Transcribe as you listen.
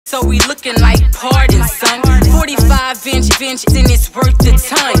So we looking like pardon, son. 45 inch and it's worth the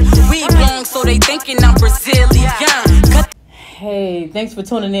ton. We long, so they thinking I'm Brazilian. Hey, thanks for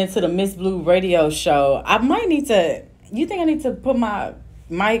tuning in to the Miss Blue radio show. I might need to, you think I need to put my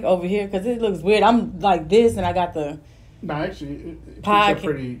mic over here? Because it looks weird. I'm like this and I got the... No, actually, it picks up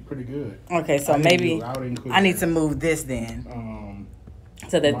pretty good. Okay, so maybe I need to move this then.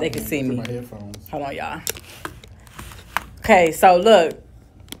 So that they can see me. My headphones. Hold on, y'all. Okay, so look.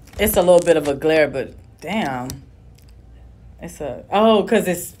 It's a little bit of a glare, but damn. Because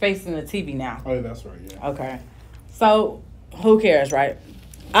it's facing the TV now. Oh, yeah, that's right, yeah. Okay. So, who cares, right?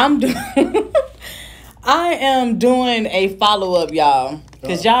 I am doing a follow-up, y'all.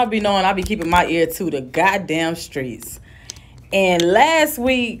 Because y'all be knowing I be keeping my ear to the goddamn streets. And last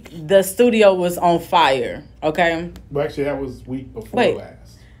week, the studio was on fire, okay? Well, actually, that was week before last.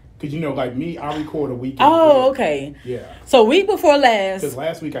 Because, like me, I record a week. Okay. Yeah. So, week before last. Because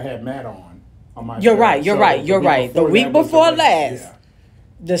last week I had Matt on my show. You're right. The week before last. Yeah.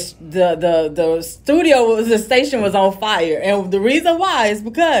 The studio, the station was on fire. And the reason why is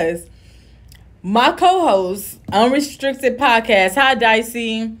because my co-host, Unrestricted Podcast. Hi,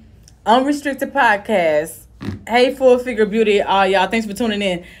 Dicey. Unrestricted Podcast. Hey, Full Figure Beauty, all y'all. Thanks for tuning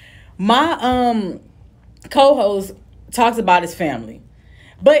in. My co-host talks about his family.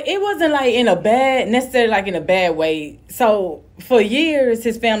 But it wasn't necessarily in a bad way. So for years,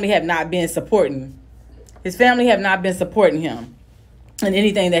 his family have not been supporting. His family have not been supporting him in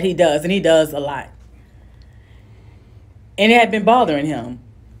anything that he does. And he does a lot. And it had been bothering him.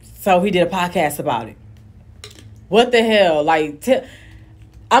 So he did a podcast about it. What the hell?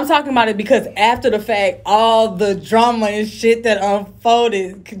 I'm talking about it because after the fact, all the drama and shit that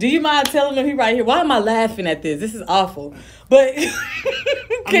unfolded. Do you mind telling him he right here? Why am I laughing at this? This is awful. But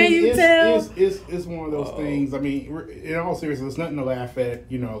you tell? It's one of those things. I mean, in all seriousness, there's nothing to laugh at.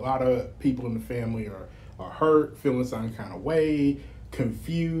 A lot of people in the family are hurt, feeling some kind of way,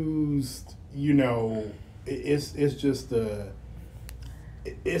 confused. It's just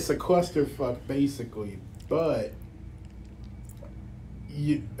it's a clusterfuck basically. But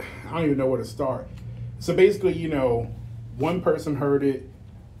I don't even know where to start. So basically, one person heard it,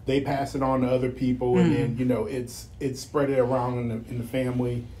 they pass it on to other people, and then it's spread it around in the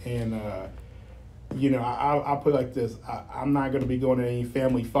family. And I'll put it like this: I'm not going to be going to any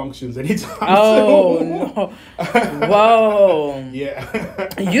family functions anytime soon. Oh no! Whoa!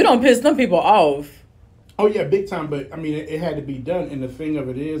 Yeah. You don't piss some people off. Oh yeah, big time. But I mean, it had to be done. And the thing of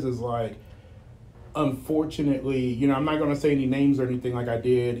it is like, unfortunately, I'm not going to say any names or anything like I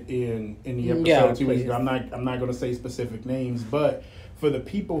did in the episode 2 weeks ago. I'm not going to say specific names, but for the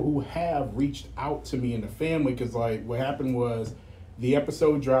people who have reached out to me in the family, because what happened was the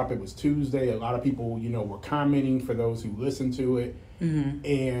episode dropped. It was Tuesday. A lot of people, were commenting for those who listened to it,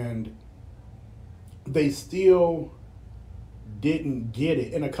 and they still didn't get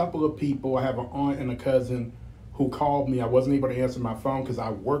it. And a couple of people, I have an aunt and a cousin who called me. I wasn't able to answer my phone because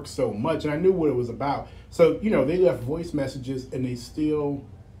I worked so much and I knew what it was about. So, they left voice messages and they still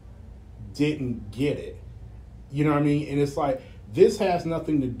didn't get it. You know what I mean? And it's like, this has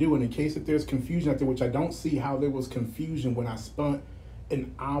nothing to do, and in case if there's confusion out there, which I don't see how there was confusion when I spent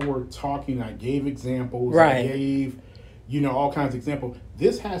an hour talking, I gave examples, right. I gave, all kinds of examples.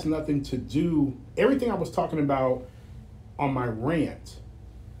 This has nothing to do, everything I was talking about on my rant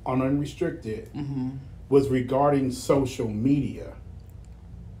on Unrestricted, was regarding social media.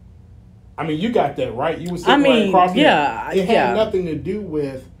 I mean, you got that, right? You were sitting right across me. Yeah. It had nothing to do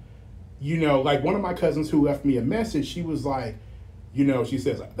with, one of my cousins who left me a message, she was like, she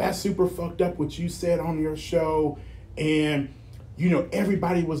says, that's super fucked up what you said on your show. And,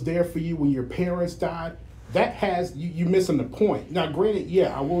 everybody was there for you when your parents died. That has, you missing the point. Now, granted,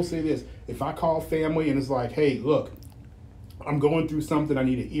 I will say this. If I call family and it's like, hey, look, I'm going through something, I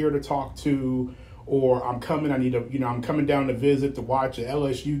need an ear to talk to, or I'm coming down to visit to watch a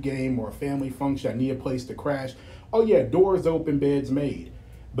LSU game or a family function, I need a place to crash. Oh yeah, doors open, beds made.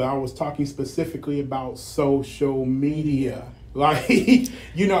 But I was talking specifically about social media. And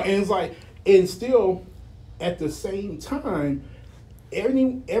it's like, and still at the same time,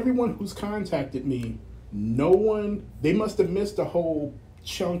 everyone who's contacted me, they must have missed a whole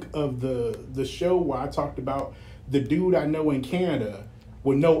chunk of the show where I talked about the dude I know in Canada,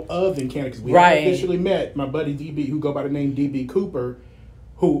 in Canada, because we haven't officially met, my buddy DB, who go by the name DB Cooper,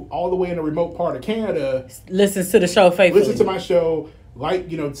 who all the way in a remote part of Canada listens to the show faithfully. Listens to my show,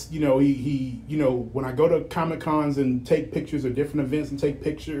 he when I go to Comic Cons and take pictures of different events and take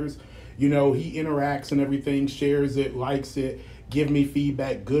pictures, he interacts and everything, shares it, likes it, give me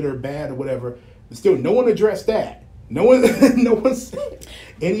feedback, good or bad or whatever. But still, no one addressed that. No one said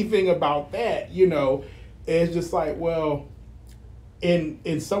anything about that, you know. It's just like, well,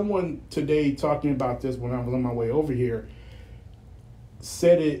 and someone today talking about this when I was on my way over here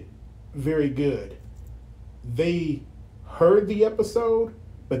said it very good. They heard the episode,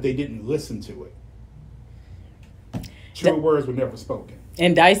 but they didn't listen to it. True words were never spoken.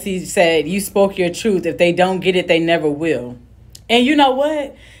 And Dicey said, you spoke your truth. If they don't get it, they never will. And you know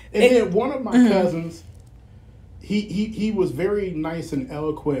what? And then one of my cousins, he was very nice and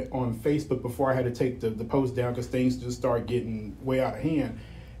eloquent on Facebook before I had to take the post down because things just started getting way out of hand.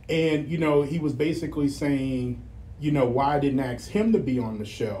 And, you know, he was basically saying, you know, why I didn't ask him to be on the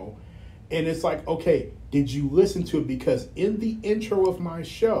show. And it's like, okay, did you listen to it? Because in the intro of my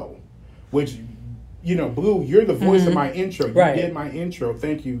show, which, you know, Blue, you're the voice of my intro. You did my intro.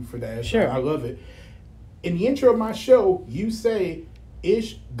 Thank you for that. Sure. I love it. In the intro of my show, you say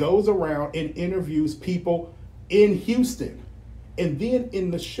Ish goes around and interviews people in Houston. And then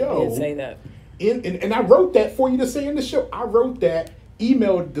in the show... You didn't say that. And I wrote that for you to say in the show. I wrote that,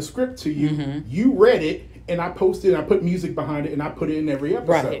 emailed the script to you. You read it, and I posted, and I put music behind it, and I put it in every episode.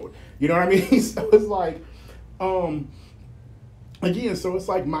 Right. You know what I mean? So it's like, again, so it's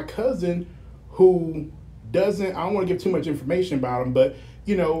like my cousin who doesn't, I don't want to give too much information about him, but,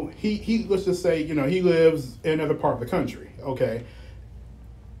 you know, he let's just say, you know, he lives in another part of the country, okay?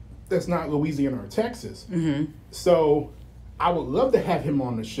 That's not Louisiana or Texas. So I would love to have him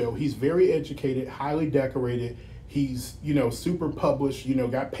on the show. He's very educated, highly decorated. He's, you know, super published, you know,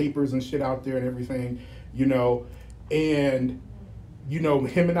 got papers and shit out there and everything, you know, and, you know,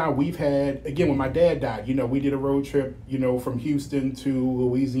 him and I, we've had, again, when my dad died, you know, we did a road trip, you know, from Houston to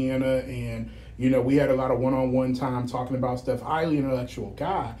Louisiana, and, you know, we had a lot of one-on-one time talking about stuff. Highly intellectual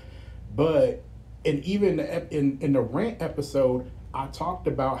guy. But, and even in the rant episode, I talked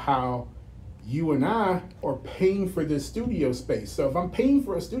about how you and I are paying for this studio space. So if I'm paying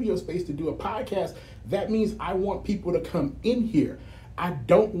for a studio space to do a podcast, that means I want people to come in here. I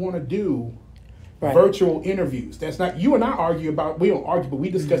don't want to do virtual interviews. That's not, you and I argue about, we don't argue, but we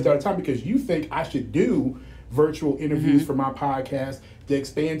discuss that all the time because you think I should do virtual interviews for my podcast to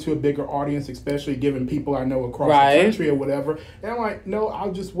expand to a bigger audience, especially given people I know across the country or whatever. And I'm like, no,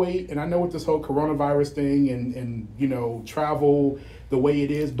 I'll just wait. And I know with this whole coronavirus thing and you know, travel the way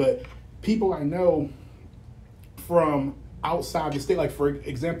it is, but people I know from outside the state, like for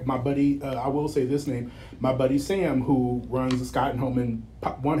example, my buddy, I will say this name, my buddy Sam, who runs the Scott and Holman,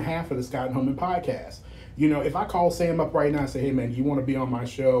 one half of the Scott and Holman podcast. You know, if I call Sam up right now and say, hey man, you want to be on my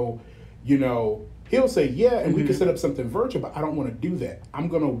show? You know, he'll say, yeah, and we can set up something virtual, but I don't want to do that. I'm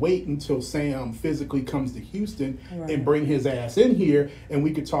going to wait until Sam physically comes to Houston and bring his ass in here, and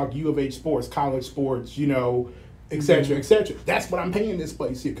we could talk U of H sports, college sports, you know, et cetera, et cetera. That's what I'm paying this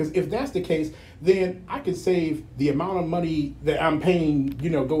place here. Because if that's the case, then I could save the amount of money that I'm paying, you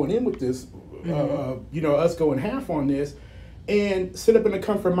know, going in with this, you know, us going half on this, and sit up in the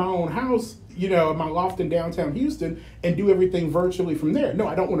comfort of my own house, you know, my loft in downtown Houston, and do everything virtually from there. No,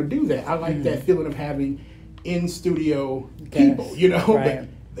 I don't want to do that. I like that feeling of having in-studio people, you know, but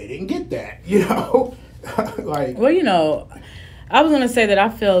they didn't get that, you know. Like, well, you know, I was going to say that I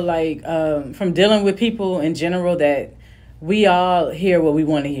feel like from dealing with people in general that we all hear what we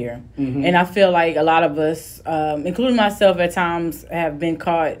want to hear. And I feel like a lot of us, including myself at times, have been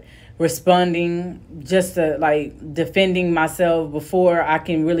caught responding just to like defending myself before I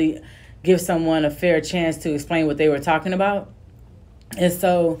can really give someone a fair chance to explain what they were talking about. And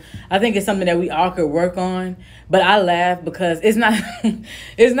so I think it's something that we all could work on. But I laugh because it's not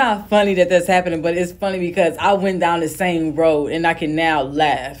it's not funny that that's happening, but it's funny because I went down the same road and I can now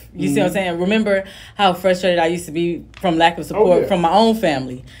laugh. You see what I'm saying? Remember how frustrated I used to be from lack of support from my own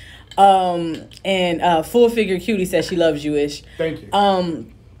family. And Full Figure Cutie says she loves you, Ish. Thank you.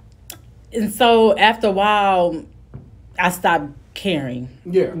 And so after a while, I stopped caring.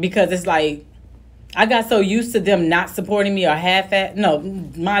 Yeah. Because it's like, I got so used to them not supporting me or half-ass. No,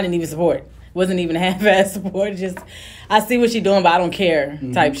 mine didn't even support. Wasn't even half-ass support. Just, I see what you're doing, but I don't care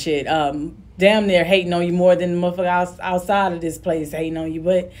type shit. Damn near hating on you more than the motherfucker outside of this place hating on you.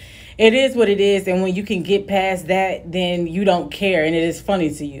 But it is what it is. And when you can get past that, then you don't care. And it is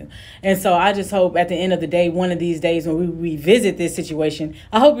funny to you. And so I just hope at the end of the day, one of these days when we revisit this situation,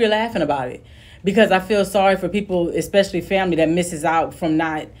 I hope you're laughing about it. Because I feel sorry for people, especially family, that misses out from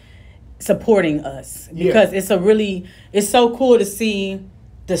not supporting us. Because it's so cool to see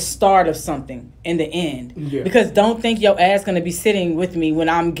the start of something in the end. Because don't think your ass gonna be sitting with me when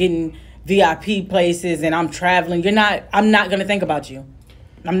I'm getting VIP places and I'm traveling. I'm not gonna think about you.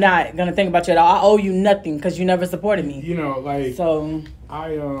 I'm not gonna think about you at all. I owe you nothing because you never supported me. You know, like so. I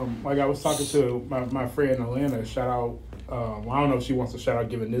was talking to my friend Atlanta. Shout out. I don't know if she wants to shout out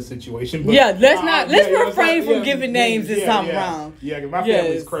given this situation, but let's refrain from giving names if something wrong. Yeah, because my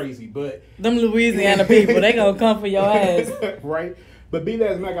family's crazy, but them Louisiana people, they gonna come for your ass, right? But be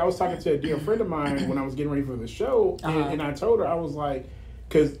that as Mac, I was talking to a dear friend of mine when I was getting ready for the show, and I told her, I was like,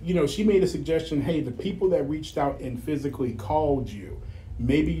 because she made a suggestion. Hey, the people that reached out and physically called you,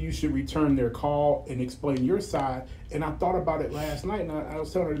 maybe you should return their call and explain your side. And I thought about it last night, and I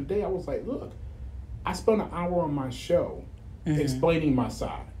was telling her today, I was like, look, I spent an hour on my show explaining my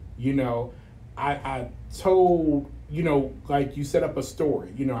side. I told, like you set up a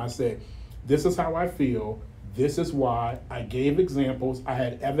story. I said, this is how I feel. This is why. I gave examples. I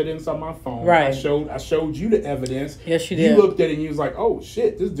had evidence on my phone. Right. I showed you the evidence. Yes, you did. You looked at it and you was like, oh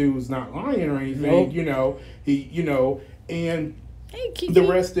shit, this dude's not lying or anything. Nope. And the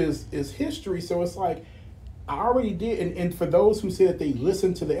rest is history. So it's like, I already did, and for those who say that they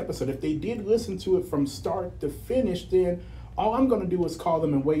listened to the episode, if they did listen to it from start to finish, then all I'm going to do is call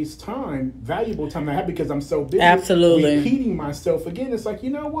them and waste time, valuable time I have, because I'm so busy repeating myself again. It's like, you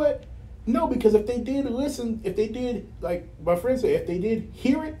know what? No, because if they did listen, if they did, like my friend said, if they did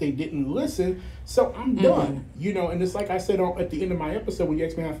hear it, they didn't listen. So I'm done, and it's like I said at the end of my episode when you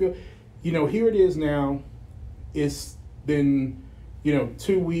asked me how I feel, here it is now. It's been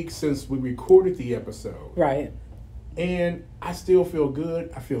 2 weeks since we recorded the episode. Right. And I still feel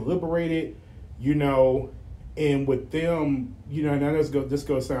good. I feel liberated, and with them, now this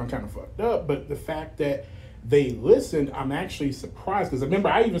going to sound kind of fucked up, but the fact that they listened, I'm actually surprised, because remember,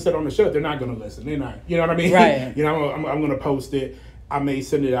 I even said on the show, they're not going to listen. They're not, you know what I mean? Right. I'm going to post it. I may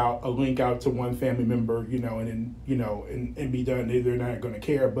send it out, a link out to one family member, and then, and be done. They're not going to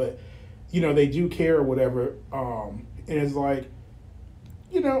care, but, they do care or whatever. And it's like,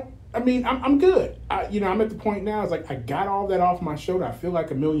 I'm good. I'm at the point now. It's like I got all that off my shoulder. I feel like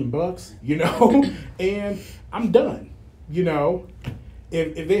 $1 million, and I'm done.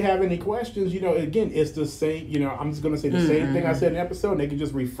 If they have any questions, again, it's the same. I'm just gonna say the same thing I said in the episode. And they can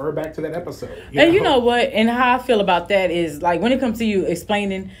just refer back to that episode. And you know what? And how I feel about that is, like, when it comes to you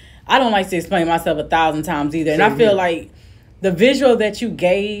explaining, I don't like to explain myself 1,000 times either. And I feel like the visual that you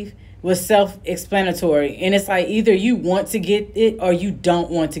gave was self-explanatory, and it's like either you want to get it or you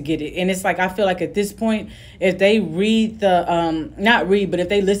don't want to get it. And it's like, I feel like at this point, if they read the not read, but if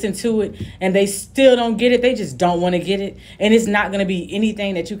they listen to it and they still don't get it, they just don't want to get it. And it's not going to be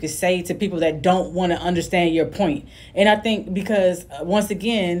anything that you could say to people that don't want to understand your point. And I think because once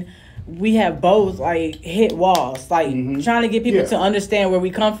again, we have both like hit walls, like trying to get people to understand where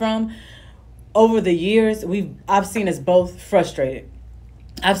we come from. Over the years, I've seen us both frustrated.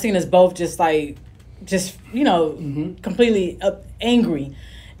 I've seen us both completely angry.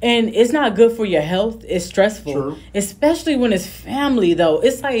 And it's not good for your health. It's stressful. True. Especially when it's family, though.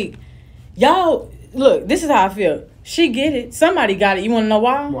 It's like, y'all, look, this is how I feel. She get it. Somebody got it. You want to know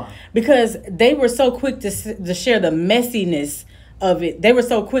why? Why? Because they were so quick to share the messiness of it. They were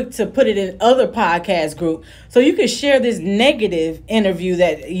so quick to put it in other podcast group. So you could share this negative interview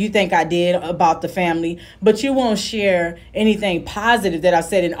that you think I did about the family, but you won't share anything positive that I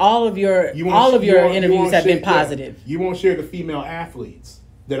said. In all of your interviews have been positive. You won't share the female athletes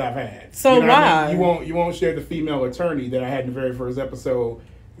that I've had. So why? I mean? You won't share the female attorney that I had in the very first episode.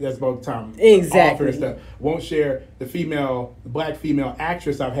 That's about the time. Exactly. And stuff. Won't share the black female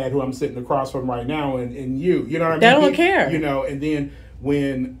actress I've had, who I'm sitting across from right now, and you know what I mean? They don't care. And then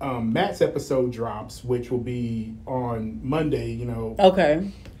when Matt's episode drops, which will be on Monday,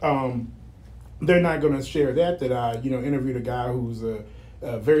 Okay. They're not going to share that I, interviewed a guy who's a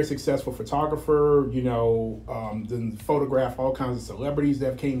very successful photographer, then photographed all kinds of celebrities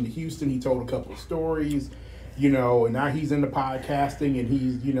that came to Houston. He told a couple of stories. And now he's into podcasting, and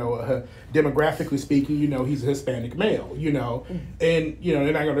he's, demographically speaking, he's a Hispanic male, and,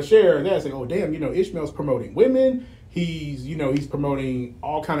 they're not going to share that. Say, oh, damn, Ishmael's promoting women. He's promoting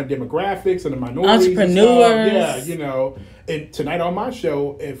all kind of demographics and the minorities. Entrepreneurs. Yeah, and tonight on my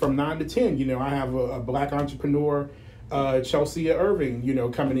show from 9 to 10, I have a black entrepreneur, Chelsea Irving,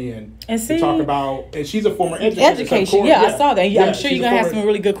 coming in to talk about, and she's a former education. I saw that. I'm sure you're gonna have some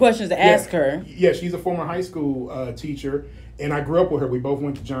really good questions to ask her. Yeah, she's a former high school teacher, and I grew up with her. We both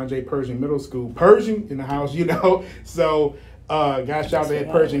went to John J. Pershing Middle School. Pershing in the house, So, shout out to that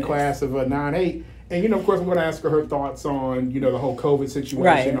Pershing class of 9-8. And, of course, I'm going to ask her thoughts on, the whole COVID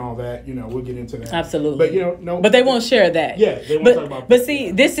situation and all that. We'll get into that. Absolutely. But, but they won't share that. Yeah, they won't talk about that. But see,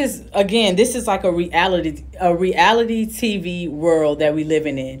 this is like a reality TV world that we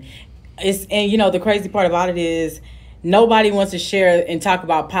living in. And, the crazy part about it is nobody wants to share and talk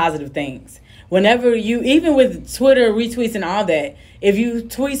about positive things. Whenever you, even with Twitter retweets and all that, if you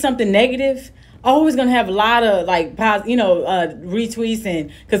tweet something negative, always gonna have a lot of like retweets,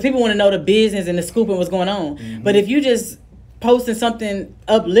 and because people want to know the business and the scoop and what's going on. Mm-hmm. But if you just posting something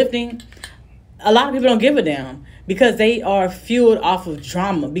uplifting, a lot of people don't give a damn because they are fueled off of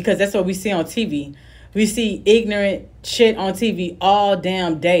drama, because that's what we see on TV. We see ignorant shit on TV all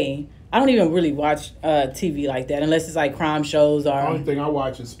damn day. I don't even really watch TV like that unless it's like crime shows or... The only thing I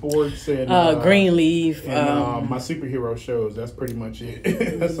watch is sports and... Greenleaf. And my superhero shows. That's pretty much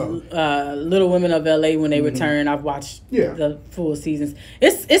it. That's all. Little Women of L.A. when they return. I've watched the full seasons.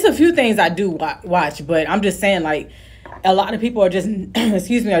 It's a few things I do watch, but I'm just saying, like, a lot of people are just,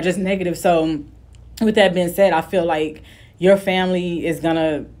 are just negative. So with that being said, I feel like your family is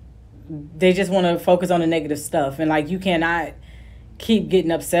gonna... They just want to focus on the negative stuff. And, like, you cannot... keep getting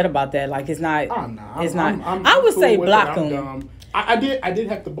upset about that. Like, it's not. Oh, no, it's not. I would say block them. I did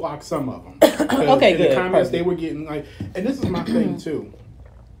have to block some of them. Okay, good. The comments they were getting, like, and this is my thing too.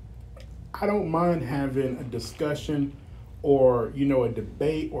 I don't mind having a discussion, or a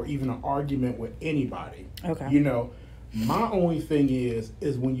debate, or even an argument with anybody. Okay. My only thing is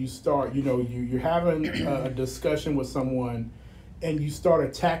when you start, you're having a discussion with someone, and you start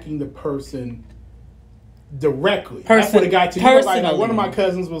attacking the person directly. That's what it got to. Like one of my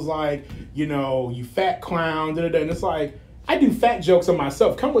cousins was like, you fat clown, and it's like, I do fat jokes on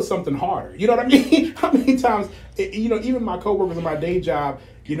myself. Come with something harder. You know what I mean? How many times, even my coworkers in my day job,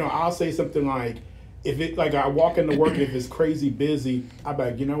 I'll say something like, I walk into work and if it's crazy busy, I'm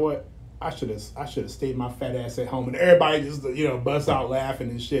like, you know what? I should have stayed my fat ass at home, and everybody just busts out laughing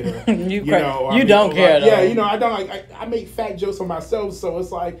and shit. Or, you don't care though. Yeah, I don't I make fat jokes on myself, so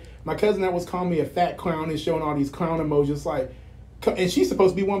it's like my cousin that was calling me a fat clown and showing all these clown emojis, like, and she's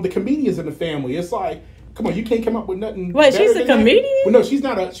supposed to be one of the comedians in the family. It's like, come on, you can't come up with nothing. Wait, she's a comedian? Well, no, she's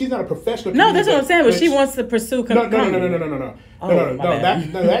not a professional. No, that's what I'm saying. But she wants to pursue comedy. No.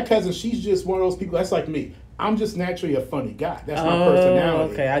 That cousin, she's just one of those people. That's like me. I'm just naturally a funny guy. That's my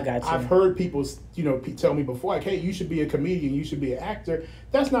personality. Okay, I got you. I've heard people, tell me before, like, hey, you should be a comedian, you should be an actor.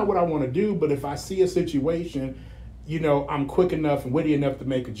 That's not what I want to do, but if I see a situation, I'm quick enough and witty enough to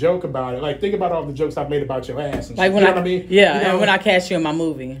make a joke about it. Like, think about all the jokes I've made about your ass and like shit. You know what I mean? Yeah, and when I cast you in my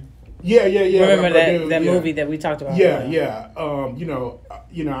movie. Yeah. Remember that movie that we talked about? Yeah.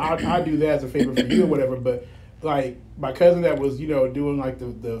 I do that as a favor for you or whatever, but like my cousin that was, doing like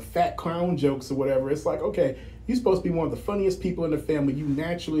the fat clown jokes or whatever, it's like, okay, you're supposed to be one of the funniest people in the family. You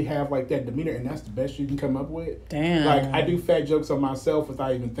naturally have like that demeanor, and that's the best you can come up with. Damn. Like, I do fat jokes on myself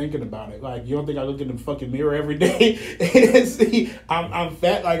without even thinking about it. Like, you don't think I look in the fucking mirror every day and see I'm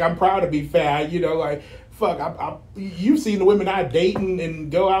fat? Like, I'm proud to be fat. Like, fuck, you've seen the women I date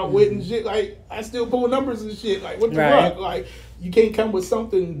and go out with and shit. Like, I still pull numbers and shit. Like, what the fuck? Like, you can't come with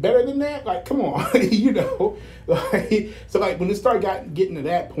something better than that? Like, come on, Like, so like when it started getting to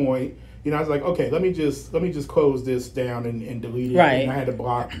that point, I was like, okay, let me just close this down and delete it. Right. And I had to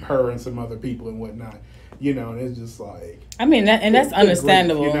block her and some other people and whatnot. And it's just like, I mean, that's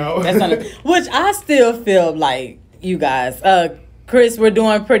understandable. Grief, which I still feel like, you guys, Chris, we're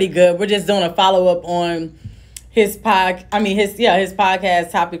doing pretty good. We're just doing a follow up on his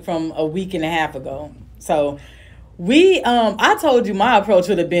podcast topic from a week and a half ago. So I told you my approach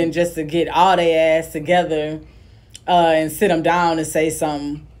would have been just to get all their ass together and sit them down and say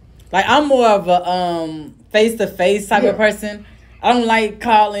something. Like, I'm more of a face-to-face type of person. I don't like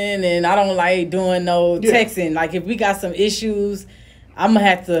calling, and I don't like doing no texting. Like, if we got some issues, I'm going to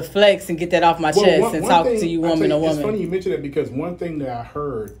have to flex and get that off my chest and talk to you woman to woman. It's funny you mention that, because one thing that I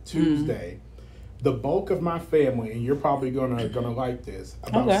heard Tuesday, the bulk of my family, and you're probably gonna like this,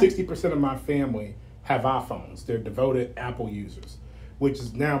 about 60% of my family have iPhones. They're devoted Apple users, which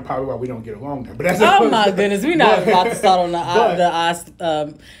is now probably why we don't get along there. But that's my goodness, we're not about to start on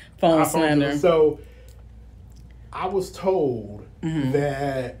the phone slander. So I was told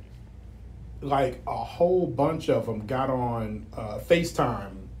that like a whole bunch of them got on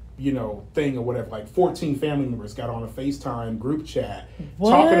FaceTime, thing or whatever. Like 14 family members got on a FaceTime group chat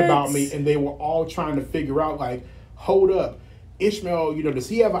talking about me, and they were all trying to figure out, like, hold up, Ishmael, does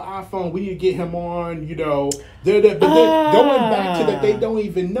he have an iPhone? We need to get him on, they're going back to that they don't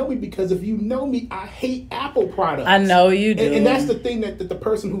even know me, because if you know me, I hate Apple products. I know you do. And that's the thing that the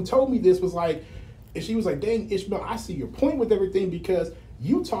person who told me this was like, and she was like, dang, Ishmael, I see your point with everything, because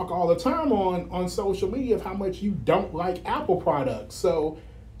you talk all the time on social media of how much you don't like Apple products. So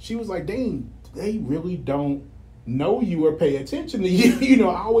she was like, dang, they really don't know you or pay attention to you.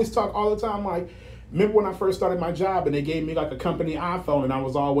 I always talk all the time like, remember when I first started my job and they gave me like a company iPhone and I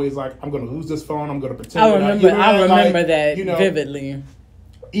was always like, I'm going to lose this phone. I'm going to pretend. I remember that vividly.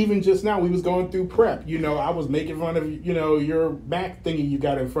 Even just now, we was going through prep. You know, I was making fun of, you know, your Mac thingy you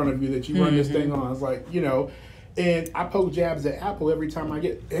got in front of you that you run this thing on. It's like, you know, and I poke jabs at Apple every time I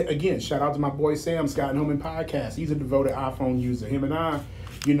get, again, shout out to my boy Sam, Scott and Hillman Podcast. He's a devoted iPhone user. Him and I,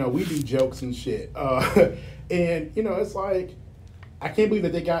 you know, we do jokes and shit. And, you know, it's like, I can't believe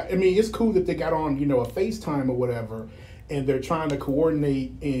that they got, I mean, it's cool that they got on, you know, a FaceTime or whatever, and they're trying to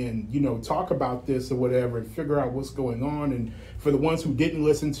coordinate and, you know, talk about this or whatever and figure out what's going on. And for the ones who didn't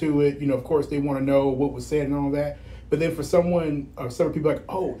listen to it, you know, of course, they want to know what was said and all that. But then for someone, or several people like,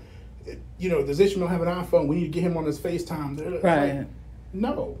 oh, you know, does Ishmael have an iPhone? We need to get him on this FaceTime. Right. Like,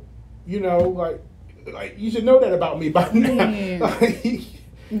 no. You know, like you should know that about me by now.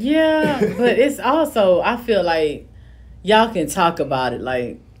 Yeah, but it's also, I feel like y'all can talk about it.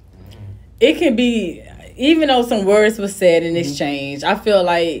 Like, it can be, even though some words were said in exchange, I feel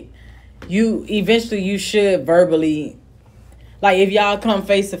like you should verbally, like, if y'all come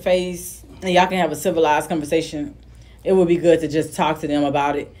face to face and y'all can have a civilized conversation, it would be good to just talk to them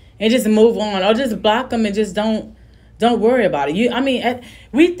about it and just move on, or just block them and just don't worry about it.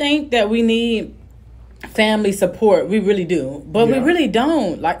 We think that we need family support. We really do. But we really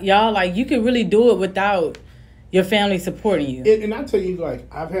don't. Like, y'all, like, you can really do it without your family supporting you. And I tell you, like,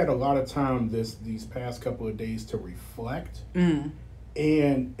 I've had a lot of time these past couple of days to reflect.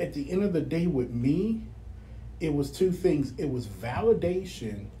 And at the end of the day with me, it was two things. It was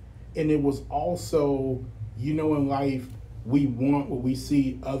validation, and it was also, you know, in life, we want what we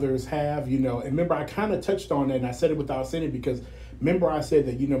see others have, you know. And remember, I kind of touched on that, and I said it without saying it because, remember, I said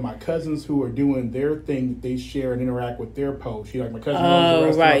that, you know, my cousins who are doing their thing, that they share and interact with their posts. You know, like my cousin owns the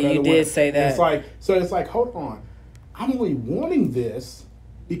restaurant. Right, you did say that. It's like, hold on. I'm only wanting this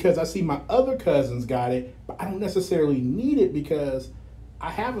because I see my other cousins got it, but I don't necessarily need it because I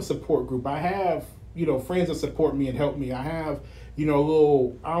have a support group. I have, you know, friends that support me and help me. I have, you know, a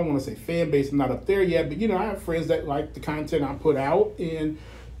little, I don't want to say fan base. I'm not up there yet, but, you know, I have friends that like the content I put out, and,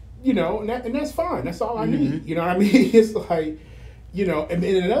 you know, and that's fine. That's all I need. You know what I mean? It's like, you know, and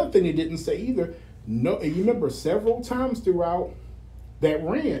another thing they didn't say either, no, and you remember several times throughout that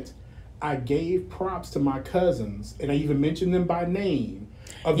rant, I gave props to my cousins, and I even mentioned them by name,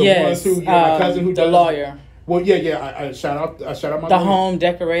 of the ones who, you know, my cousin who the does, lawyer. Well, I shout out my the home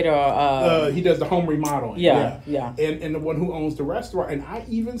decorator. He does the home remodeling. Yeah. And the one who owns the restaurant. And I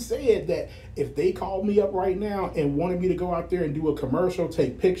even said that if they called me up right now and wanted me to go out there and do a commercial,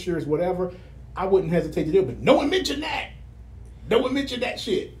 take pictures, whatever, I wouldn't hesitate to do it. But no one mentioned that. No one mentioned that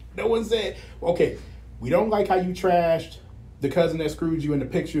shit. No one said, okay, we don't like how you trashed the cousin that screwed you in the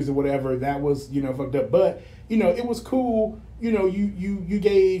pictures or whatever. That was, you know, fucked up. But, you know, it was cool. You know, you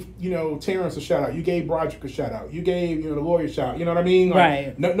gave, you know, Terrence a shout out. You gave Broderick a shout out. You gave, you know, the lawyer a shout out. You know what I mean? Like,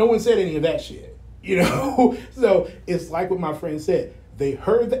 right. No one said any of that shit. You know? So it's like what my friend said. They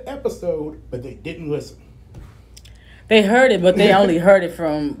heard the episode, but they didn't listen. They heard it, but they only heard it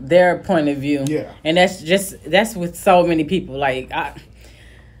from their point of view. Yeah. And that's with so many people. Like,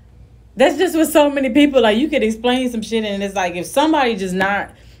 that's just with so many people. Like, you could explain some shit, and it's like, if somebody just not,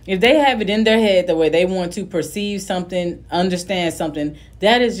 if they have it in their head the way they want to perceive something, understand something,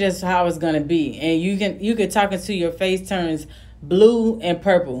 that is just how it's gonna be. And you can talk until your face turns blue and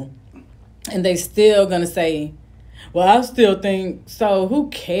purple, and they still gonna say, well, I still think so. Who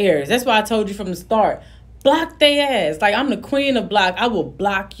cares? That's why I told you from the start. Block their ass. Like, I'm the queen of block. I will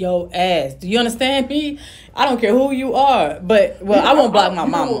block your ass. Do you understand me? I don't care who you are, but I won't block my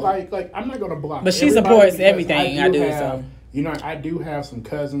mama. Like I'm not gonna block. But she supports everything I do. So, you know, I do have some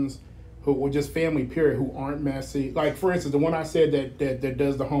cousins who were just family, period, who aren't messy. Like, for instance, the one I said that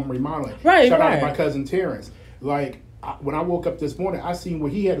does the home remodeling. Right. Shout out to my cousin Terrence. Like, when I woke up this morning, I seen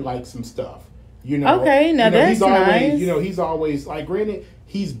where he had like some stuff. You know. Okay, now that's nice. You know, he's always like, granted,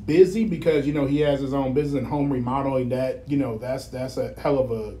 he's busy because, you know, he has his own business and home remodeling. That, you know, that's a hell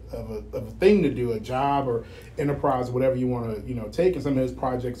of a thing to do, a job or enterprise, whatever you want to, you know, take. And some of his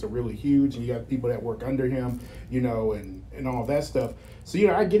projects are really huge, and you got people that work under him, you know, and all that stuff. So, you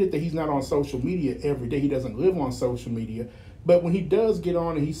know, I get it that he's not on social media every day. He doesn't live on social media. But when he does get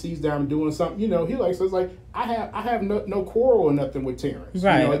on and he sees that I'm doing something, you know, he likes, so it's like, I have no quarrel or nothing with Terrence.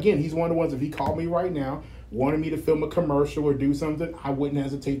 Right. You know, again, he's one of the ones, if he called me right now, wanted me to film a commercial or do something, I wouldn't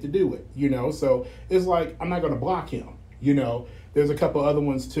hesitate to do it, you know. So it's like, I'm not going to block him, you know. There's a couple other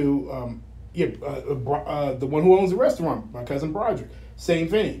ones too. The one who owns the restaurant, my cousin Broderick, same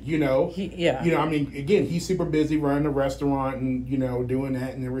thing, you know. You know, I mean, again, he's super busy running the restaurant and, you know, doing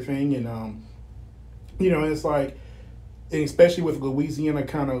that and everything. And, you know, it's like, and especially with Louisiana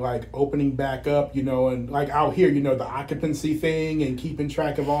kind of like opening back up, you know, and like out here, you know, the occupancy thing and keeping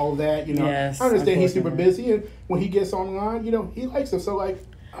track of all of that, you know. Yes, I understand he's super busy, and when he gets online, you know, he likes it. So like,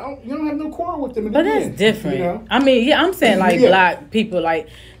 you don't have no quarrel with them. But that's different. You know? I mean, yeah, I'm saying like black people, like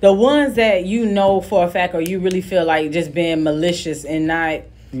the ones that you know for a fact, or you really feel like just being malicious and not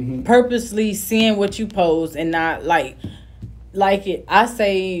purposely seeing what you post and not like it. I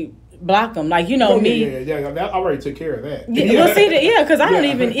say block them. Like, you know, me. Yeah. That already took care of that. Yeah, well, see, because I don't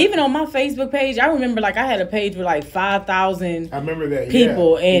even on my Facebook page, I remember like I had a page with like 5,000 I remember that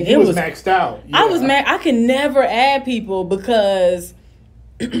people, and it was maxed out. I was mad. I could never add people because.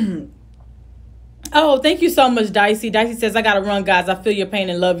 Oh, thank you so much, Dicey. Dicey says, I gotta run, guys. I feel your pain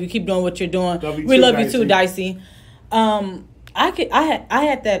and love you. Keep doing what you're doing. We love you too, Dicey. I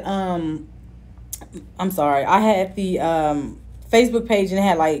had that I'm sorry. I had the Facebook page and it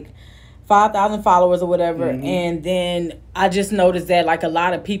had like 5,000 followers or whatever, and then I just noticed that like a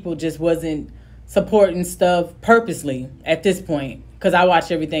lot of people just wasn't supporting stuff purposely at this point, because I watch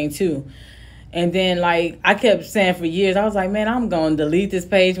everything too. And then like I kept saying for years, I was like, man, I'm gonna delete this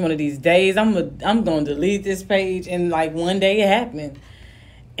page one of these days. I'm gonna delete this page, and like one day it happened.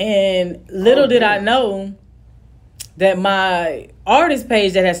 And little did I know that my artist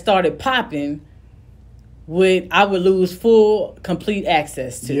page that had started popping I would lose full, complete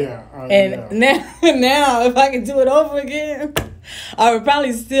access to. Now if I could do it over again, I would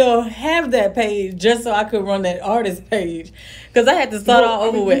probably still have that page just so I could run that artist page, because I had to start all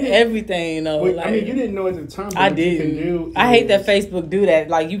over with everything. Though, you didn't know at the time. I did. I hate that Facebook do that.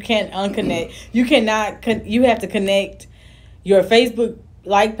 Like, you can't unconnect. You cannot. You have to connect your Facebook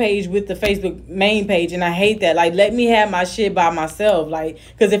like page with the Facebook main page, and I hate that. Like, let me have my shit by myself. Like,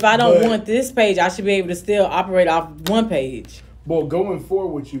 because if I don't want this page, I should be able to still operate off one page. Well, going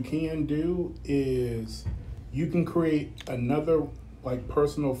forward, what you can do is you can create another like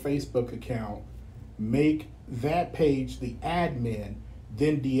personal Facebook account, make that page the admin,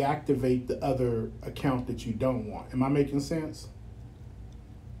 then deactivate the other account that you don't want. Am I making sense?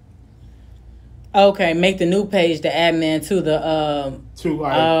 Okay, make the new page the admin to the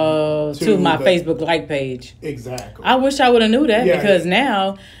to my Facebook like page. Exactly. I wish I would have knew that, because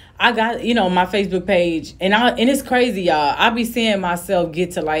now I got, you know, my Facebook page, and it's crazy, y'all. I be seeing myself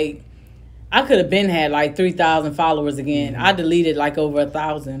get to like, I could have had like 3,000 followers again. I deleted like over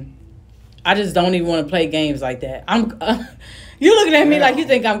 1,000. I just don't even want to play games like that. You're looking at me like you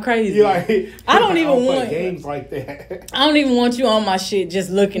think I'm crazy. I don't even want games like that. I don't even want you on my shit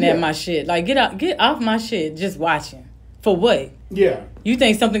just looking at my shit. Like, get off my shit just watching. For what? Yeah. You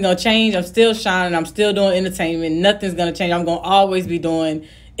think something gonna change? I'm still shining. I'm still doing entertainment. Nothing's gonna change. I'm gonna always be doing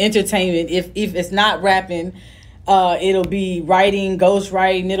entertainment. If it's not rapping, it'll be writing,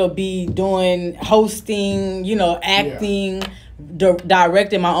 ghostwriting. It'll be doing hosting, you know, acting,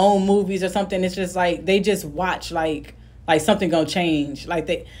 directing my own movies or something. It's just like they just watch like something gonna change.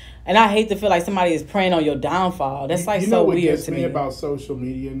 And I hate to feel like somebody is preying on your downfall. That's like so weird to me. You know what gets me about social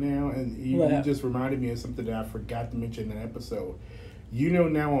media now, and you just reminded me of something that I forgot to mention in an episode. You know,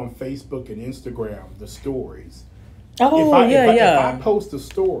 now on Facebook and Instagram, the stories. Oh, if I post a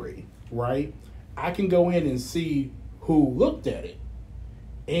story, right, I can go in and see who looked at it.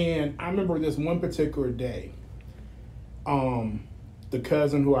 And I remember this one particular day, the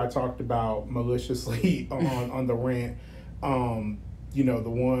cousin who I talked about maliciously on the rant, you know, the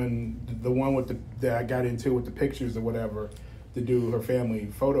one with that I got into with the pictures or whatever, to do her family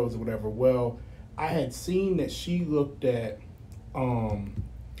photos or whatever. Well, I had seen that she looked at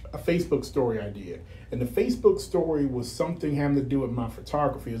a Facebook story I did, and the Facebook story was something having to do with my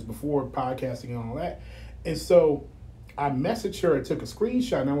photography. It was before podcasting and all that, and so I messaged her and took a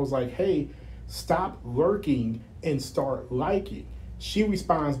screenshot, and I was like, "Hey, stop lurking and start liking." She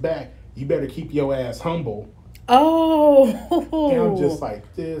responds back, "You better keep your ass humble." Oh. And I'm just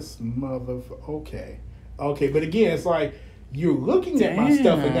like, this okay. But again, it's like, you're looking at my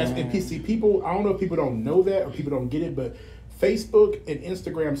stuff, and see, people, I don't know if people don't know that or people don't get it, but Facebook and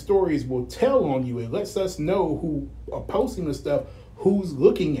Instagram stories will tell on you. It lets us know who are posting the stuff, who's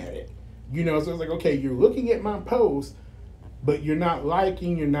looking at it. You know, so it's like, okay, you're looking at my post, but you're not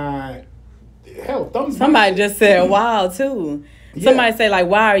liking, you're not, hell, thumbs. Somebody just said, wow, too. Yeah. Somebody say, like,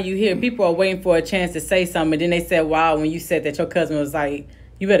 why are you here? People are waiting for a chance to say something. And then they said, wow, when you said that your cousin was like,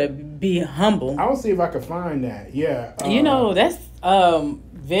 you better be humble. I'll see if I can find that. Yeah. You know, that's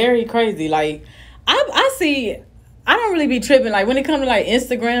very crazy. Like, I see, I don't really be tripping. Like, when it comes to, like,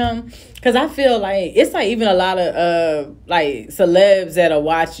 Instagram, because I feel like it's, like, even a lot of, like, celebs that'll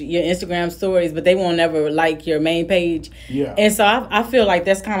watch your Instagram stories, but they won't ever like your main page. Yeah. And so I feel like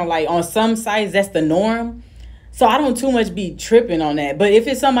that's kind of, like, on some sites, that's the norm. So I don't too much be tripping on that. But if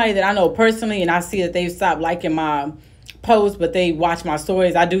it's somebody that I know personally and I see that they've stopped liking my posts, but they watch my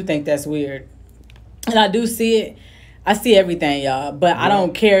stories, I do think that's weird. And I do see it. I see everything, y'all. But I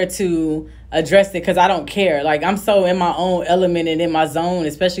don't care to address it because I don't care. Like, I'm so in my own element and in my zone,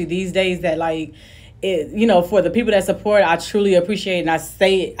 especially these days, that, like, it, you know, for the people that support, I truly appreciate it. And I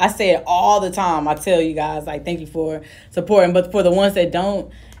say it all the time. I tell you guys, like, thank you for supporting. But for the ones that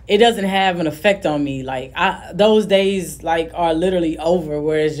don't, it doesn't have an effect on me. Like, those days, like, are literally over,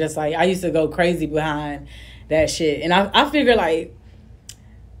 where it's just like I used to go crazy behind that shit. And I figure, like,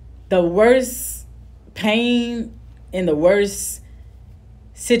 the worst pain and the worst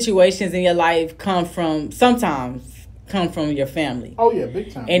situations in your life sometimes come from your family. Oh yeah,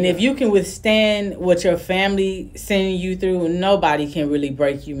 big time. And if you can withstand what your family sending you through, nobody can really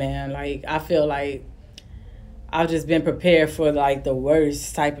break you, man. Like, I feel like I've just been prepared for, like, the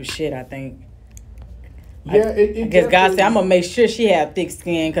worst type of shit, I think. Yeah, I guess God said, I'm going to make sure she have thick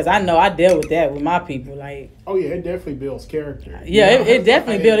skin, because I know I deal with that with my people. Like, oh, yeah, it definitely builds character. Yeah, it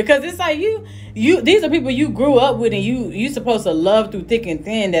definitely builds it, because it's like these are people you grew up with, and you supposed to love through thick and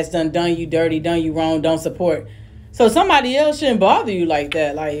thin that's done you dirty, done you wrong, don't support. So somebody else shouldn't bother you like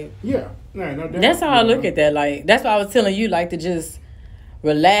that. Like, yeah, no, that's how I look at that. Like, that's why I was telling you, like, to just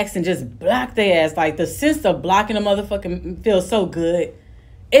relax and just block their ass. Like, the sense of blocking a motherfucker feels so good.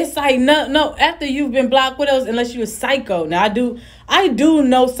 It's like, no, after you've been blocked, what else? Unless you're a psycho. Now, I do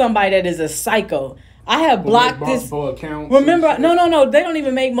know somebody that is a psycho. I have blocked this. Multiple accounts. Remember, no, they don't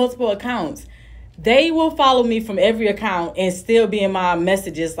even make multiple accounts. They will follow me from every account and still be in my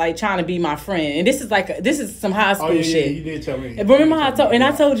messages, like, trying to be my friend. And this is some high school shit. Yeah, you did tell me. And remember how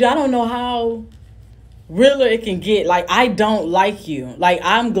I told you, I don't know how realer it can get. Like, I don't like you. Like,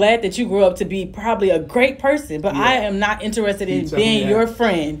 I'm glad that you grew up to be probably a great person, but I am not interested in being your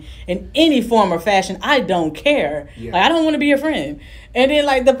friend in any form or fashion. I don't care. Like, I don't want to be your friend. And then,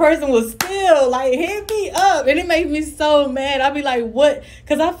 like, the person was still, like, hit me up, and it made me so mad. I'd be like, what?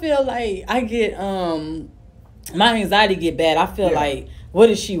 Because I feel like I get my anxiety get bad. I feel like, what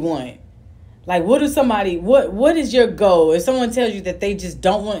does she want? Like, what is your goal? If someone tells you that they just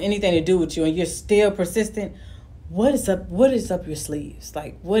don't want anything to do with you and you're still persistent, what is up your sleeves?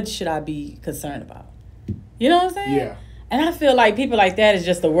 Like, what should I be concerned about? You know what I'm saying? Yeah. And I feel like people like that is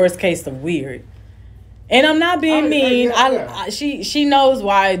just the worst case of weird. And I'm not being mean. She knows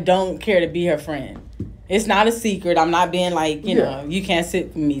why I don't care to be her friend. It's not a secret. I'm not being like, you know, you can't sit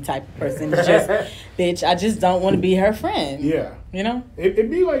with me type of person. It's just, bitch, I just don't want to be her friend. Yeah. You know? It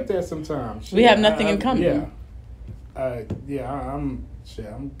be like that sometimes. We have nothing in common. Yeah. I'm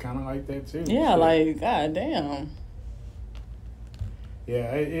kind of like that too. Yeah, like, god damn.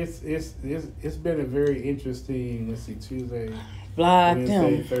 Yeah, it's been a very interesting, let's see, Tuesday, Block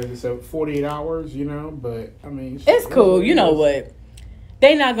Wednesday, them. Thursday, so 48 hours, you know, but I mean, It's cool. You know what?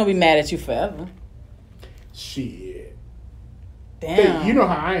 They not gonna be mad at you forever. Shit. Damn. You know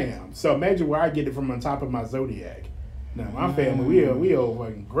how I am. So imagine where I get it from on top of my zodiac. Now my family, we owe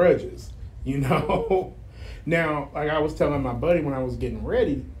fucking grudges, you know. Now, like I was telling my buddy when I was getting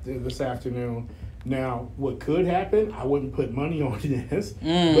ready this afternoon. Now, what could happen? I wouldn't put money on this,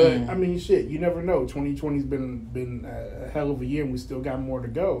 but I mean, shit, you never know. 2020's been a hell of a year, and we still got more to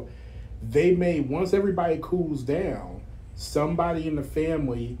go. They may, once everybody cools down, somebody in the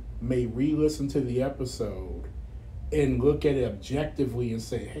family may re-listen to the episode and look at it objectively and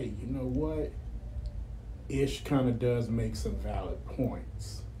say, hey, you know what? Ish kind of does make some valid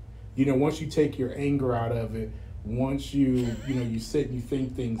points. You know, once you take your anger out of it, once you sit and you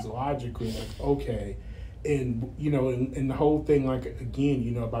think things logically, like, okay, and, you know, and the whole thing, like, again,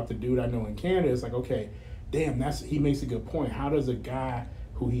 you know, about the dude I know in Canada, it's like, okay, damn, he makes a good point. How does a guy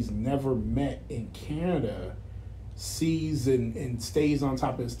who he's never met in Canada sees and stays on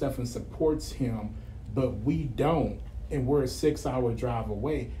top of his stuff and supports him, but we don't, and we're a 6-hour drive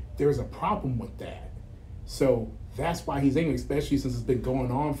away? There's a problem with that. So that's why he's angry, especially since it's been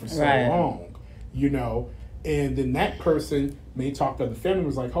going on for so long, you know. And then that person may talk to the family,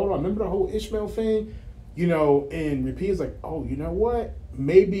 was like, hold on, remember the whole Ishmael thing? You know, and repeats like, oh, you know what?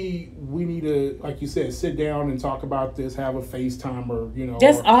 Maybe we need to, like you said, sit down and talk about this, have a FaceTime or, you know.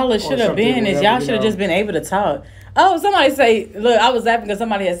 That's all it should have been, is y'all should have just been able to talk. Oh, somebody say, look, I was laughing because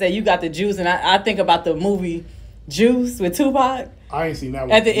somebody had said, you got the juice, and I think about the movie Juice with Tupac. I ain't seen that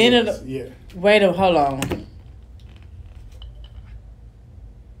one. At the end of the... Yeah. Wait a... Hold on.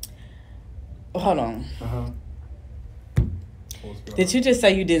 Hold on. Did you just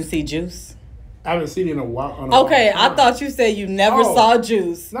say you didn't see Juice? I haven't seen it in a while. Okay, I thought you said you never saw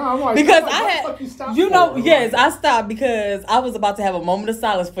Juice. No, I'm like, because I had, you know, yes, I stopped because I was about to have a moment of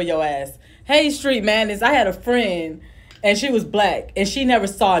silence for your ass. Hey, Street Madness, I had a friend, and she was black, and she never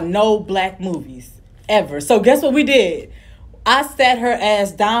saw no black movies, ever. So guess what we did? I sat her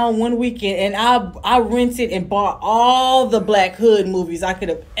ass down one weekend, and I rented and bought all the black hood movies I could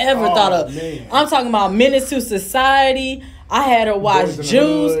have ever thought of. Man. I'm talking about Menace to Society. I had her watch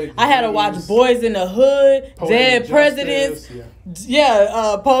Juice. I had her watch Boys in the Hood, Dead Presidents.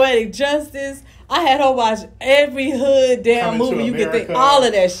 Poetic Justice. I had her watch every hood damn movie you could think. All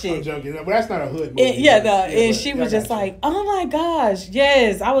of that shit. I'm joking. But that's not a hood movie. And she was just like, oh my gosh,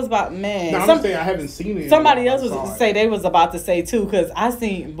 yes. I was about, man. No, I'm saying I haven't seen it. Somebody else was say they was about to say too, because I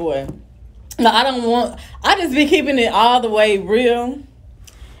seen, boy. No, I just be keeping it all the way real.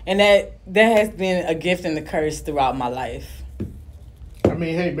 And that has been a gift and a curse throughout my life. I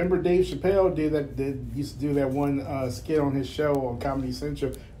mean, hey, remember Dave Chappelle used to do that one skit on his show on Comedy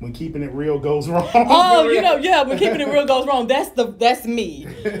Central, When Keeping It Real Goes Wrong. Oh, When Keeping It Real Goes Wrong. That's me.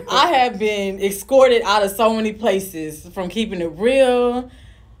 I have been escorted out of so many places from keeping it real.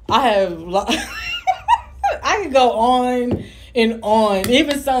 I could go on and on.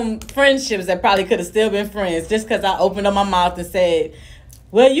 Even some friendships that probably could have still been friends just because I opened up my mouth and said,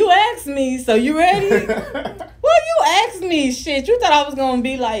 well, you asked me, so you ready? Well, you asked me, shit. You thought I was going to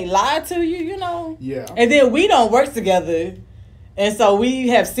be like, lied to you, you know? Yeah. And then we don't work together. And so we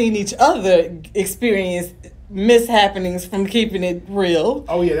have seen each other experience mishappenings from keeping it real.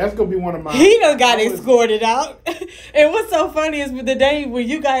 Oh, yeah, that's going to be one of my... He done got escorted out. And what's so funny is the day when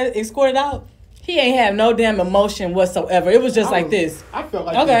you got escorted out, he ain't have no damn emotion whatsoever. It was just like this. I felt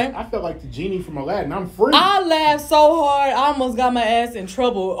like I felt like the genie from Aladdin. I'm free. I laughed so hard, I almost got my ass in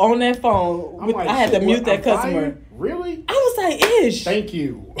trouble on that phone. I had to mute that customer. Fired? Really? I was like, Ish. Thank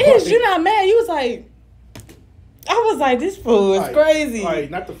you. Ish, you're not mad. You was like, I was like, this fool is crazy. Like,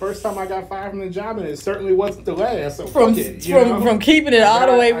 not the first time I got fired from the job, and it certainly wasn't the last. So from keeping it all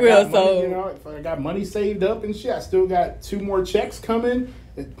the way real. If I got money saved up and shit, I still got 2 more checks coming.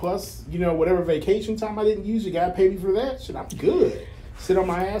 Plus, whatever vacation time I didn't use, you gotta pay me for that. Shit, I'm good. Sit on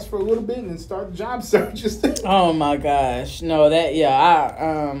my ass for a little bit and then start the job search. Oh my gosh, no,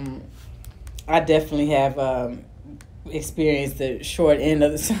 I definitely have experienced the short end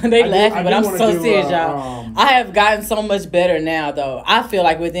of the sun. They laughing, but I'm so serious, y'all. I have gotten so much better now, though. I feel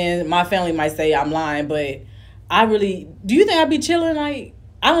like within my family might say I'm lying, but I really. Do you think I be chilling? Like,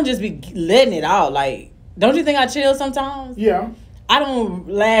 I don't just be letting it out. Like, don't you think I chill sometimes? Yeah. I don't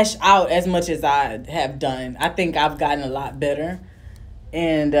lash out as much as I have done. I think I've gotten a lot better.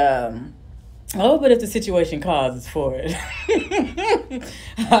 And, but if the situation calls for it,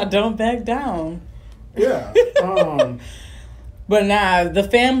 I don't back down. Yeah. But nah, the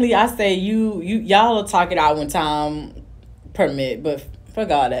family, I say y'all will talk it out when time permit, but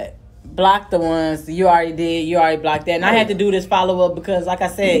fuck all that. Block the ones you already did. You already blocked that. And I had to do this follow-up because, like I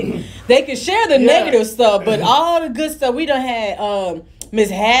said, they can share the negative stuff, but all the good stuff, we done had Miss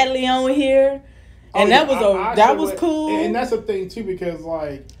Hadley on here. And that was cool. And that's the thing, too, because,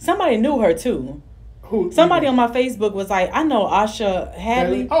 like... Somebody knew her, too. Who? Somebody on my Facebook was like, I know Asha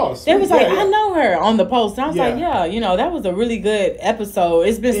Hadley. Oh, sweet. They was like, I know her on the post. And I was like, that was a really good episode.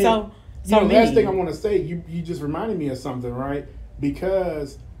 It's been so many. Last thing I want to say, you just reminded me of something, right?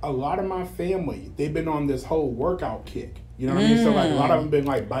 Because... a lot of my family, they've been on this whole workout kick. You know what I mean? So, like, a lot of them been,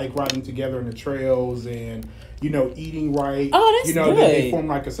 like, bike riding together in the trails and, eating right. Oh, that's good. They form,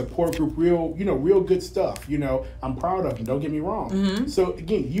 like, a support group, real good stuff. I'm proud of them. Don't get me wrong. Mm-hmm. So,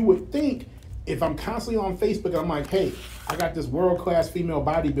 again, you would think if I'm constantly on Facebook, I'm like, hey, I got this world-class female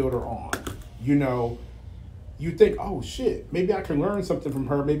bodybuilder on, you think, oh, shit, maybe I can learn something from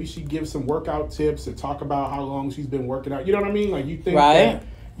her. Maybe she gives some workout tips and talk about how long she's been working out. You know what I mean? Like, you think that...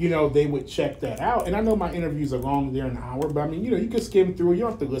 they would check that out. And I know my interviews are long, they're an hour, but I mean, you can skim through it. You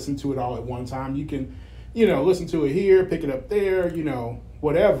don't have to listen to it all at one time. You can, listen to it here, pick it up there,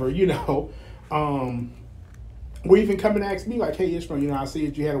 whatever, or even come and ask me like, hey, Ishmael, I see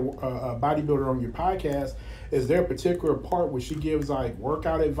that you had a bodybuilder on your podcast. Is there a particular part where she gives like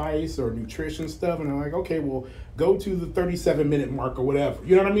workout advice or nutrition stuff? And I'm like, okay, well, go to the 37-minute mark or whatever.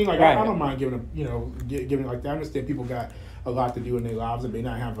 You know what I mean? Like, right. I don't mind giving giving like that. I understand people got a lot to do in their lives and may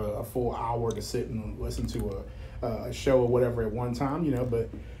not have a full hour to sit and listen to a show or whatever at one time, but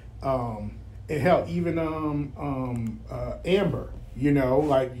and hell, even Amber,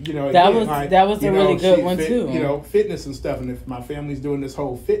 that was a really good one too. Fitness and stuff. And if my family's doing this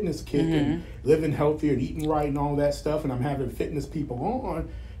whole fitness kick and living healthier and eating right and all that stuff, and I'm having fitness people on,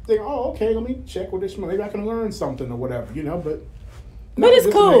 think, oh, okay, let me check with this. Maybe I can learn something or whatever, But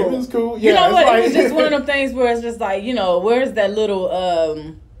it's cool. It's cool. Yeah, you know what? It was just one of them things where it's just like, where's that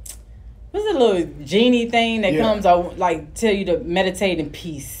little what's a little genie thing that comes out like tell you to meditate in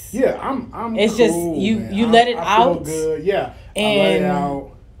peace. Yeah, I'm. It's cool, just you. Man. You let it I out. Feel good. Yeah, and I let it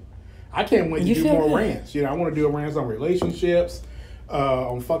out. I can't wait to do more good. rants. I want to do a rants on relationships,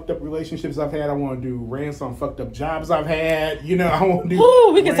 on fucked up relationships I've had. I want to do rants on fucked up jobs I've had. I want to do.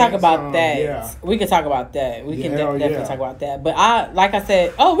 Ooh, we can talk about on, that. Yeah. We can talk about that. We can definitely yeah. talk about that. But like I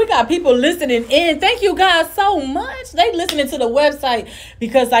said, we got people listening in. Thank you guys so much. They listening to the website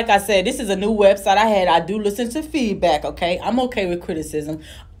because, like I said, this is a new website I do listen to feedback. Okay, I'm okay with criticism,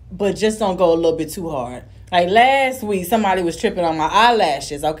 but just don't go a little bit too hard. Like last week, somebody was tripping on my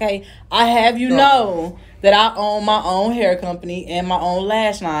eyelashes, okay? I have you know that I own my own hair company and my own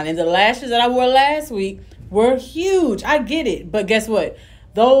lash line. And the lashes that I wore last week were huge. I get it. But guess what?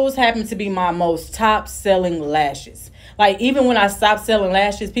 Those happen to be my most top-selling lashes. Like, even when I stop selling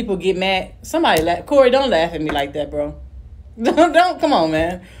lashes, people get mad. Somebody laugh. Corey, don't laugh at me like that, bro. Don't. Come on,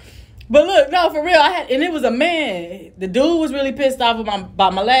 man. But look, no, for real. And it was a man. The dude was really pissed off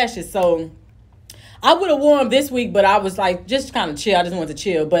about my lashes, so... I would have worn them this week, but I was like, just kind of chill. I just wanted to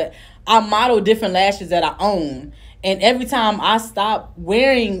chill. But I model different lashes that I own. And every time I stop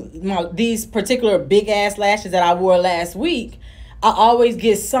wearing these particular big-ass lashes that I wore last week, I always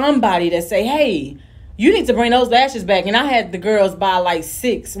get somebody that say, hey, you need to bring those lashes back. And I had the girls buy like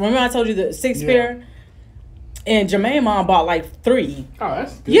 6. Remember I told you the 6 pair? And Jermaine mom bought like 3. Oh,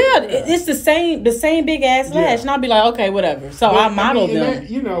 that's good. Yeah, it's the same big ass lash, and I'll be like, okay, whatever. So I modeled them.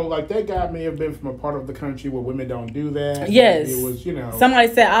 That, like that guy may have been from a part of the country where women don't do that. Yes, it was.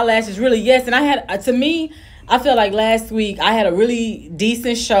 Somebody said eyelashes really and I had to me. I feel like last week I had a really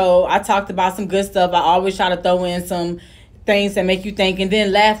decent show. I talked about some good stuff. I always try to throw in some things that make you think and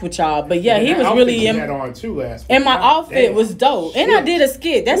then laugh with y'all. But yeah, he was really had on too last week. And my outfit was dope. And I did a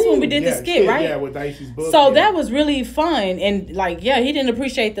skit. That's when we did the skit, right? Yeah, with Dicey's book. So that was really fun. And like, he didn't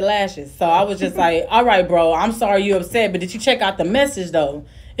appreciate the lashes. So I was just like, all right, bro, I'm sorry you upset. But did you check out the message though?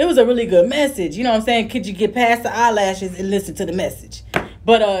 It was a really good message. You know what I'm saying? Could you get past the eyelashes and listen to the message?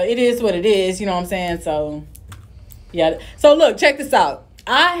 But it is what it is. You know what I'm saying? So yeah. So look, check this out.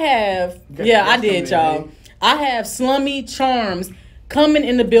 I have, I did, y'all. I have Slummy Charms coming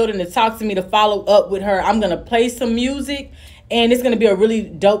in the building to talk to me, to follow up with her. I'm going to play some music, and it's going to be a really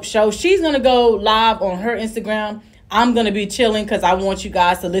dope show. She's going to go live on her Instagram. I'm going to be chilling because I want you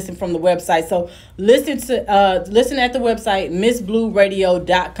guys to listen from the website. So listen at the website,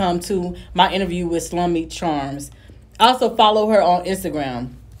 missblueradio.com, to my interview with Slummy Charms. Also follow her on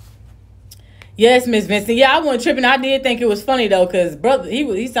Instagram. Yes, Miss Vincent. Yeah, I wasn't tripping. I did think it was funny, though, because brother,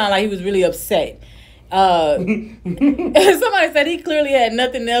 he sounded like he was really upset. Somebody said he clearly had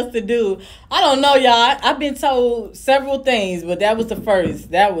nothing else to do. I don't know, y'all. I've been told several things, but that was the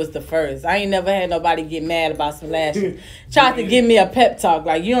first. I ain't never had nobody get mad about some lashes. Tried to give me a pep talk,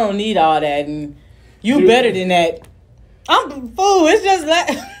 like, you don't need all that, and you better than that. I'm a fool. It's just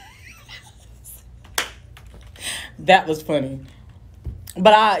like... That was funny.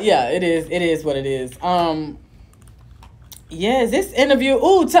 But it is what it is. Yes, this interview.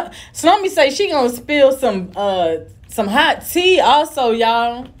 Ooh, Slummy say she gonna spill some hot tea also,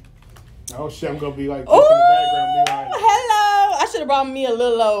 y'all. Oh shit, I'm gonna be like this in the background. Be like, hello. I should have brought me a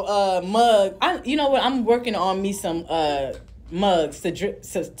little mug. You know what? I'm working on me some mugs to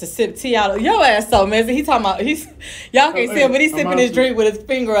sip tea out of. Your ass so messy. He talking about y'all can't see him, but he's sipping his drink with his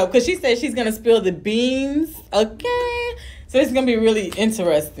finger up because she said she's gonna spill the beans. Okay, so it's gonna be really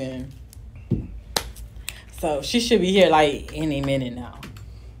interesting. So she should be here like any minute now.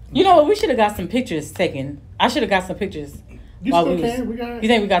 You know what? We should have got some pictures taken. I should have got some pictures. You still can? You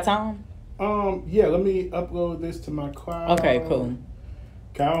think we got time? Yeah. Let me upload this to my cloud. Okay, cool.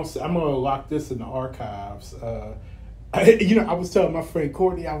 I'm gonna lock this in the archives. I was telling my friend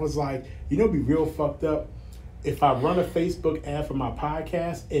Courtney, I was like, it'd be real fucked up if I run a Facebook ad for my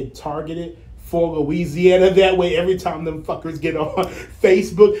podcast and target it for Louisiana. That way, every time them fuckers get on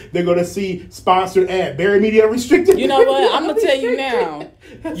Facebook, they're gonna see sponsored ad. Barry Media Restricted. You know what? I'm gonna tell you now.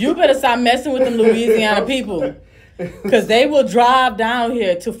 You better stop messing with them Louisiana people, because they will drive down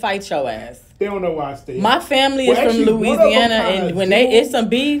here to fight your ass. They don't know why I stay. My family is from Louisiana, and when it's some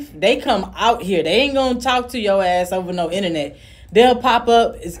beef, they come out here. They ain't gonna talk to your ass over no internet. They'll pop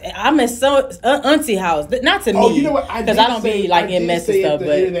up. I'm at some auntie house, not to me. Oh, you know what? Because I don't be like in mess and stuff. But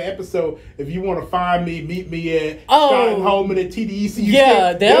at the end of the episode, if you want to find me, meet me at Scott Holman at TDEC.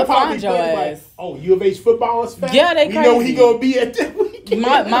 Yeah, they'll find your ass. Like, U of H football is fat. Yeah, they crazy. You know he gonna be at that weekend.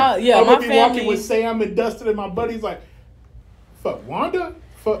 I'm gonna be family walking with Sam and Dustin and my buddies like, fuck Wanda,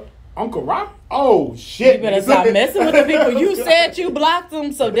 fuck Uncle Rock? Oh, shit. You better stop messing with the people. You said you blocked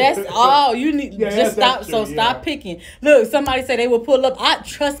them, so that's all you need. Just stop. So stop picking. Look, somebody said they will pull up.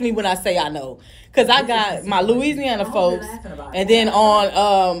 Trust me when I say I know. Because I got my Louisiana folks, and then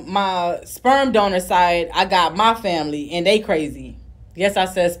on my sperm donor side, I got my family, and they crazy. Yes, I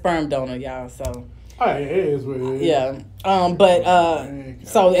said sperm donor, y'all, so. Oh, yeah, it is what it is. Yeah.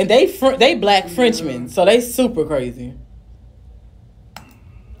 So, and they black Frenchmen, so they super crazy.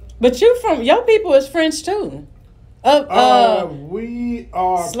 But your people is French too. We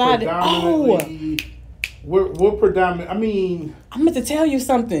are predominantly. We're predominant. I mean, I meant to tell you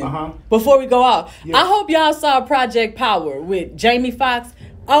something before we go out. Yeah. I hope y'all saw Project Power with Jamie Foxx.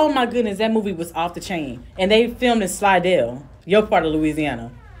 Oh my goodness, that movie was off the chain, and they filmed in Slidell, your part of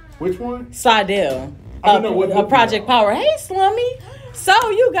Louisiana. Which one? Slidell. I don't know what Project Power. Hey, Slummy. So,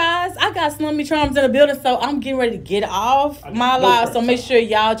 you guys, I got Slummy Charms in the building, so I'm getting ready to get off my live. So, make sure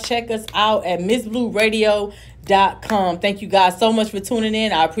y'all check us out at MissBlueRadio.com. Thank you guys so much for tuning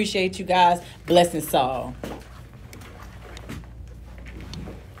in. I appreciate you guys. Blessings all.